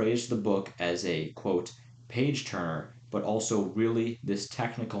 who praised the book as a, quote, page turner, but also really this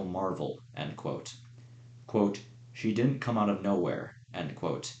technical marvel, end quote. Quote, she didn't come out of nowhere, end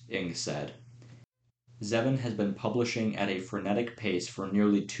quote, Ng said. Zevin has been publishing at a frenetic pace for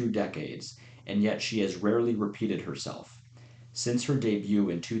nearly 2 decades, and yet she has rarely repeated herself. Since her debut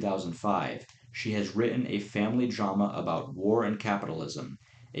in 2005, she has written a family drama about war and capitalism,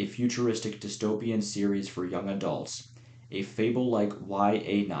 a futuristic dystopian series for young adults, a fable-like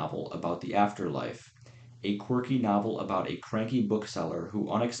YA novel about the afterlife, a quirky novel about a cranky bookseller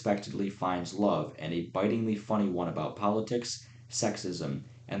who unexpectedly finds love, and a bitingly funny one about politics, sexism,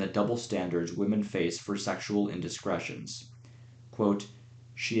 and the double standards women face for sexual indiscretions. Quote,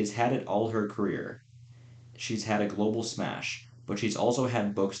 she has had it all her career. She's had a global smash, but she's also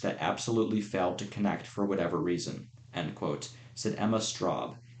had books that absolutely failed to connect for whatever reason, end quote, said Emma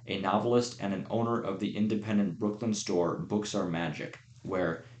Straub, a novelist and an owner of the independent Brooklyn store Books Are Magic,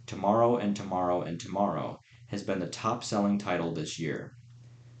 where Tomorrow and Tomorrow and Tomorrow has been the top-selling title this year.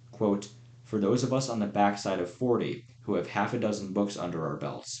 Quote, for those of us on the backside of 40 who have half a dozen books under our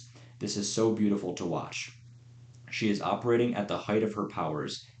belts, this is so beautiful to watch. She is operating at the height of her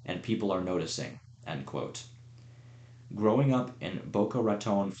powers, and people are noticing, end quote. Growing up in Boca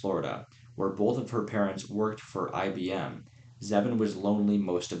Raton, Florida, where both of her parents worked for IBM, Zevin was lonely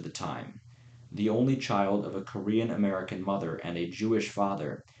most of the time. The only child of a Korean-American mother and a Jewish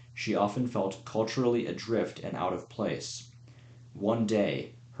father, she often felt culturally adrift and out of place. One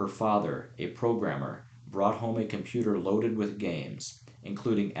day, her father, a programmer, brought home a computer loaded with games,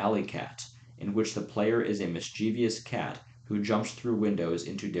 including Alley Cat, in which the player is a mischievous cat who jumps through windows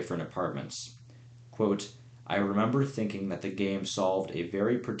into different apartments. Quote, I remember thinking that the game solved a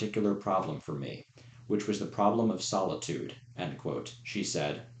very particular problem for me, which was the problem of solitude, end quote, she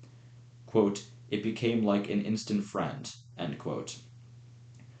said. Quote, it became like an instant friend, end quote.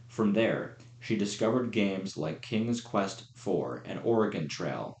 From there, she discovered games like King's Quest IV and Oregon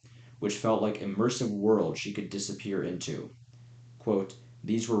Trail, which felt like immersive worlds she could disappear into. Quote,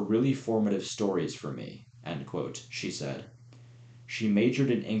 these were really formative stories for me, end quote, she said. She majored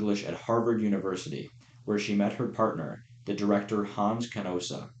in English at Harvard University, where she met her partner, the director Hans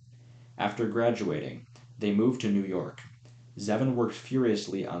Canosa. After graduating, they moved to New York. Zevin worked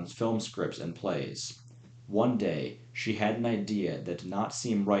furiously on film scripts and plays. One day, she had an idea that did not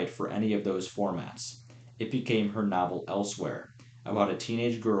seem right for any of those formats. It became her novel Elsewhere, about a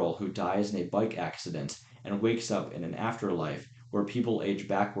teenage girl who dies in a bike accident and wakes up in an afterlife where people age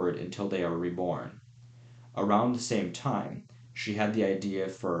backward until they are reborn. Around the same time, she had the idea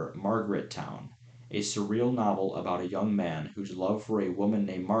for Margaret Town, a surreal novel about a young man whose love for a woman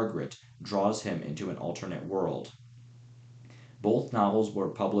named Margaret draws him into an alternate world. Both novels were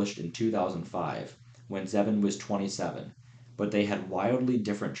published in 2005, when Zevin was 27, but they had wildly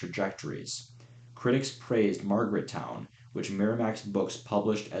different trajectories. Critics praised Margaret Town, which Miramax Books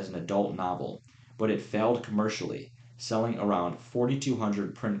published as an adult novel, but it failed commercially, selling around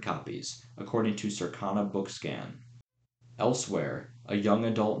 4,200 print copies, according to Circana Bookscan. Elsewhere, a young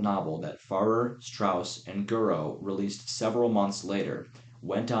adult novel that Farrar, Straus, and Guro released several months later,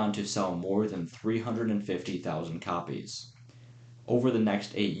 went on to sell more than 350,000 copies. Over the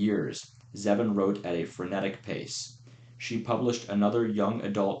next 8 years, Zevin wrote at a frenetic pace. She published another young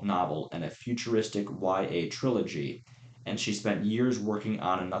adult novel and a futuristic YA trilogy, and she spent years working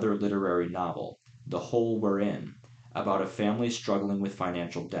on another literary novel, The Hole We're In, about a family struggling with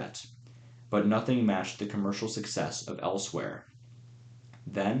financial debt. But nothing matched the commercial success of Elsewhere.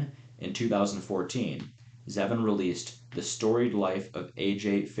 Then, in 2014, Zevin released The Storied Life of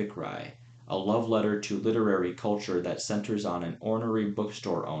A.J. Fikrai, a love letter to literary culture that centers on an ornery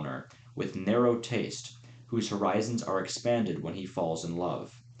bookstore owner with narrow taste whose horizons are expanded when he falls in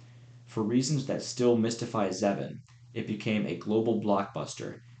love. For reasons that still mystify Zevin, it became a global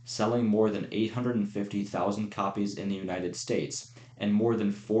blockbuster, selling more than 850,000 copies in the United States and more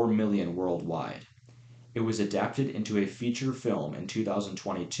than 4 million worldwide. It was adapted into a feature film in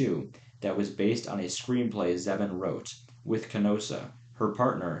 2022 that was based on a screenplay Zevin wrote, with Canossa, her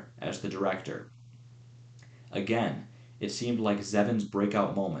partner, as the director. Again, it seemed like Zevin's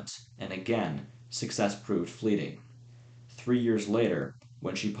breakout moment, and again, success proved fleeting. 3 years later,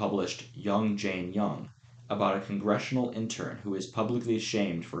 when she published Young Jane Young, about a congressional intern who is publicly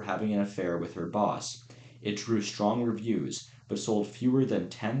shamed for having an affair with her boss, it drew strong reviews but sold fewer than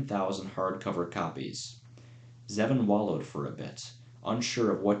 10,000 hardcover copies. Zevin wallowed for a bit,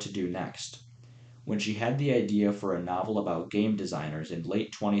 unsure of what to do next. When she had the idea for a novel about game designers in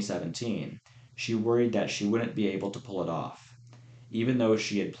late 2017, she worried that she wouldn't be able to pull it off. Even though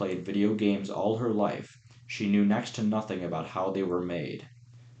she had played video games all her life, she knew next to nothing about how they were made.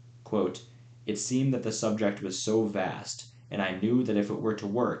 Quote, "It seemed that the subject was so vast, and I knew that if it were to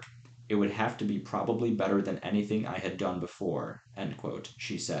work, it would have to be probably better than anything I had done before," end quote,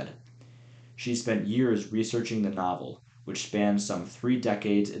 she said. She spent years researching the novel, which spans some 3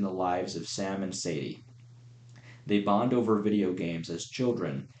 decades in the lives of Sam and Sadie. They bond over video games as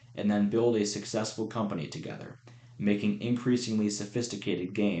children and then build a successful company together, making increasingly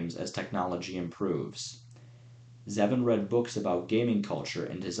sophisticated games as technology improves. Zevin read books about gaming culture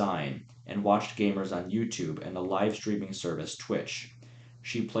and design and watched gamers on YouTube and the live streaming service Twitch.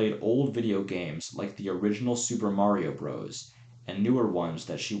 She played old video games like the original Super Mario Bros. And newer ones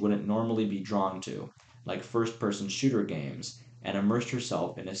that she wouldn't normally be drawn to, like first-person shooter games, and immersed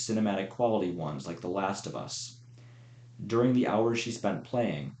herself in cinematic quality ones like The Last of Us. During the hours she spent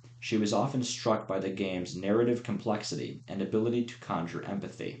playing, she was often struck by the game's narrative complexity and ability to conjure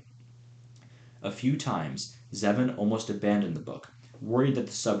empathy. A few times, Zevin almost abandoned the book, worried that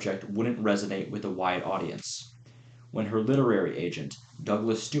the subject wouldn't resonate with a wide audience. When her literary agent,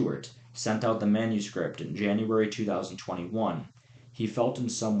 Douglas Stewart, sent out the manuscript in January 2021, he felt in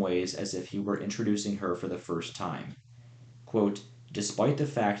some ways as if he were introducing her for the first time. Quote, "Despite the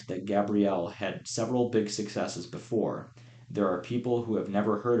fact that Gabrielle had several big successes before, there are people who have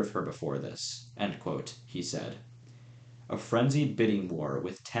never heard of her before this," end quote, he said. A frenzied bidding war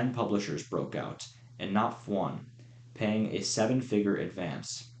with 10 publishers broke out, and not one, paying a 7-figure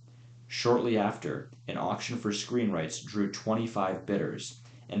advance. Shortly after, an auction for screen rights drew 25 bidders,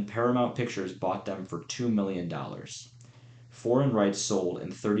 and Paramount Pictures bought them for $2 million. Foreign rights sold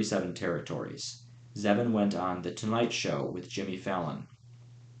in 37 territories. Zevin went on The Tonight Show with Jimmy Fallon.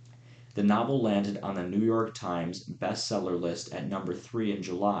 The novel landed on the New York Times bestseller list at number 3 in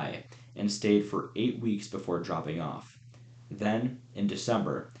July and stayed for 8 weeks before dropping off. Then, in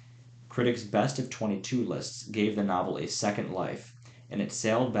December, critics' Best of 22 lists gave the novel a second life, and it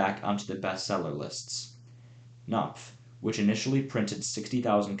sailed back onto the bestseller lists. Knopf, which initially printed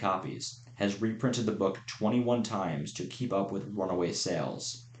 60,000 copies, has reprinted the book 21 times to keep up with runaway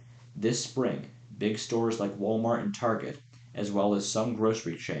sales. This spring, big stores like Walmart and Target, as well as some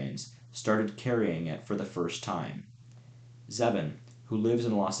grocery chains, started carrying it for the first time. Zevin, who lives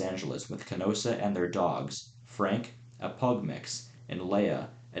in Los Angeles with Canossa and their dogs, Frank, a pug mix, and Leia,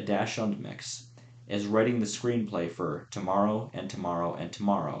 a Dachshund mix, is writing the screenplay for Tomorrow and Tomorrow and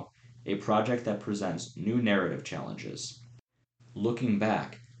Tomorrow, a project that presents new narrative challenges. Looking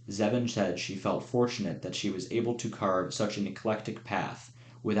back, Zevin said she felt fortunate that she was able to carve such an eclectic path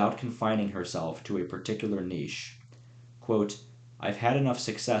without confining herself to a particular niche. Quote, "I've had enough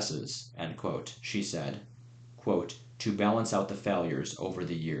successes," end quote, she said, quote, "to balance out the failures over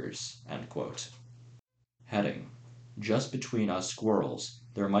the years," end quote. Heading: Just between us squirrels,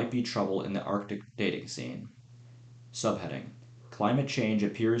 there might be trouble in the Arctic dating scene. Subheading: Climate change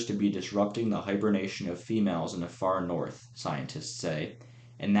appears to be disrupting the hibernation of females in the far north, scientists say,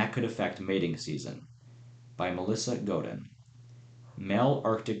 and that could affect mating season. By Melissa Godin. Male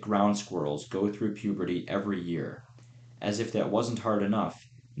Arctic ground squirrels go through puberty every year. As if that wasn't hard enough,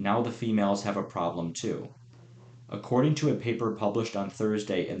 now the females have a problem too. According to a paper published on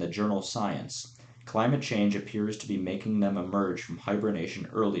Thursday in the journal Science, climate change appears to be making them emerge from hibernation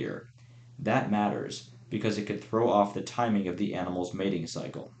earlier. That matters, because it could throw off the timing of the animal's mating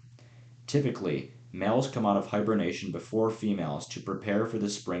cycle. Typically, males come out of hibernation before females to prepare for the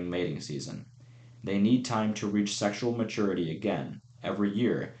spring mating season. They need time to reach sexual maturity again every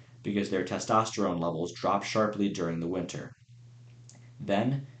year because their testosterone levels drop sharply during the winter.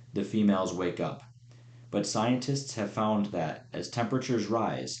 Then, the females wake up. But scientists have found that, as temperatures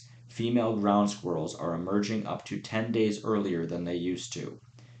rise, female ground squirrels are emerging up to 10 days earlier than they used to.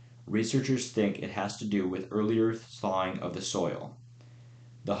 Researchers think it has to do with earlier thawing of the soil.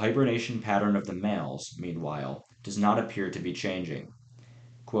 The hibernation pattern of the males, meanwhile, does not appear to be changing.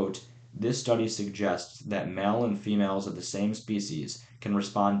 Quote, "This study suggests that male and females of the same species can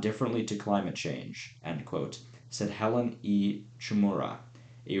respond differently to climate change," end quote, said Helen E. Chmura,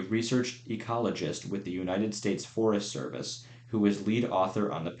 a research ecologist with the United States Forest Service, who was lead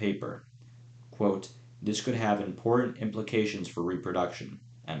author on the paper. Quote, "This could have important implications for reproduction,"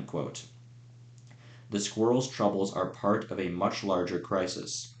 end quote. The squirrel's troubles are part of a much larger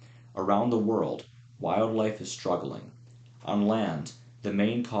crisis. Around the world, wildlife is struggling. On land, the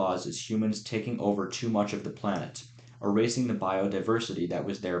main cause is humans taking over too much of the planet, erasing the biodiversity that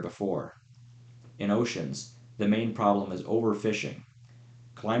was there before. In oceans, the main problem is overfishing.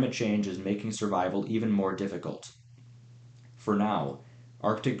 Climate change is making survival even more difficult. For now,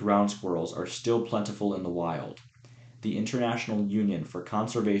 Arctic ground squirrels are still plentiful in the wild. The International Union for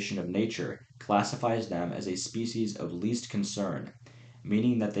Conservation of Nature classifies them as a species of least concern,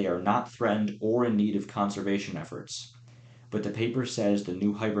 meaning that they are not threatened or in need of conservation efforts. But the paper says the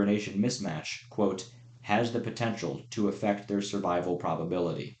new hibernation mismatch, quote, "has the potential to affect their survival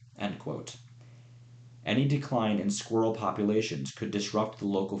probability," end quote. Any decline in squirrel populations could disrupt the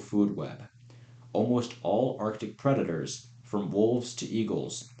local food web. Almost all Arctic predators, from wolves to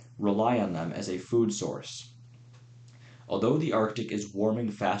eagles, rely on them as a food source. Although the Arctic is warming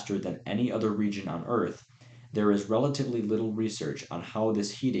faster than any other region on Earth, there is relatively little research on how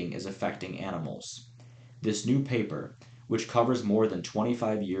this heating is affecting animals. This new paper, which covers more than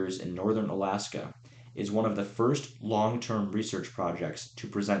 25 years in northern Alaska, is one of the first long-term research projects to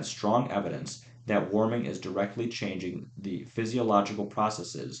present strong evidence that warming is directly changing the physiological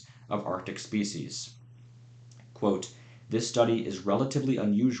processes of Arctic species. Quote, "This study is relatively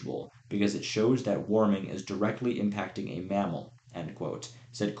unusual because it shows that warming is directly impacting a mammal," end quote,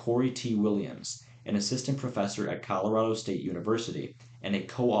 said Corey T. Williams, an assistant professor at Colorado State University and a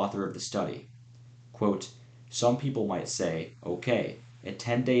co-author of the study. Quote, "Some people might say, okay, a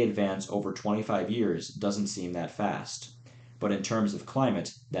 10-day advance over 25 years doesn't seem that fast. But in terms of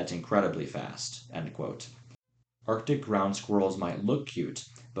climate, that's incredibly fast," end quote. Arctic ground squirrels might look cute,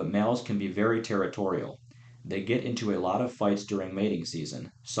 but males can be very territorial. They get into a lot of fights during mating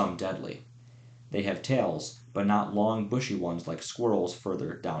season, some deadly. They have tails, but not long bushy ones like squirrels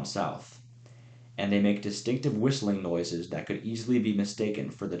further down south. And they make distinctive whistling noises that could easily be mistaken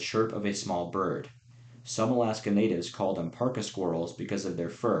for the chirp of a small bird. Some Alaska natives call them parka squirrels because of their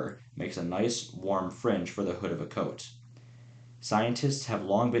fur makes a nice, warm fringe for the hood of a coat. Scientists have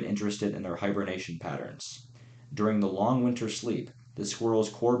long been interested in their hibernation patterns. During the long winter sleep, the squirrel's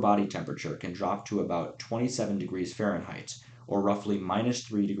core body temperature can drop to about 27 degrees Fahrenheit, or roughly minus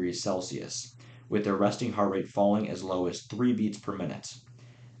 3 degrees Celsius, with their resting heart rate falling as low as 3 beats per minute.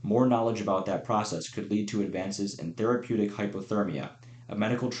 More knowledge about that process could lead to advances in therapeutic hypothermia, a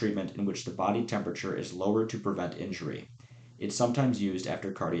medical treatment in which the body temperature is lowered to prevent injury. It's sometimes used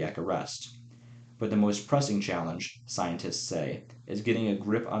after cardiac arrest. But the most pressing challenge, scientists say, is getting a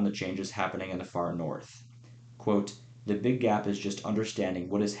grip on the changes happening in the far north. Quote, "The big gap is just understanding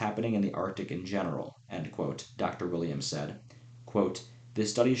what is happening in the Arctic in general," end quote, Dr. Williams said. Quote, "This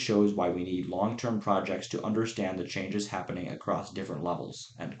study shows why we need long-term projects to understand the changes happening across different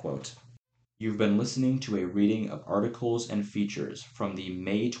levels," end quote. You've been listening to a reading of articles and features from the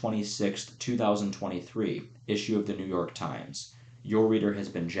May 26, 2023 issue of the New York Times. Your reader has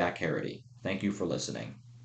been Jack Harrity. Thank you for listening.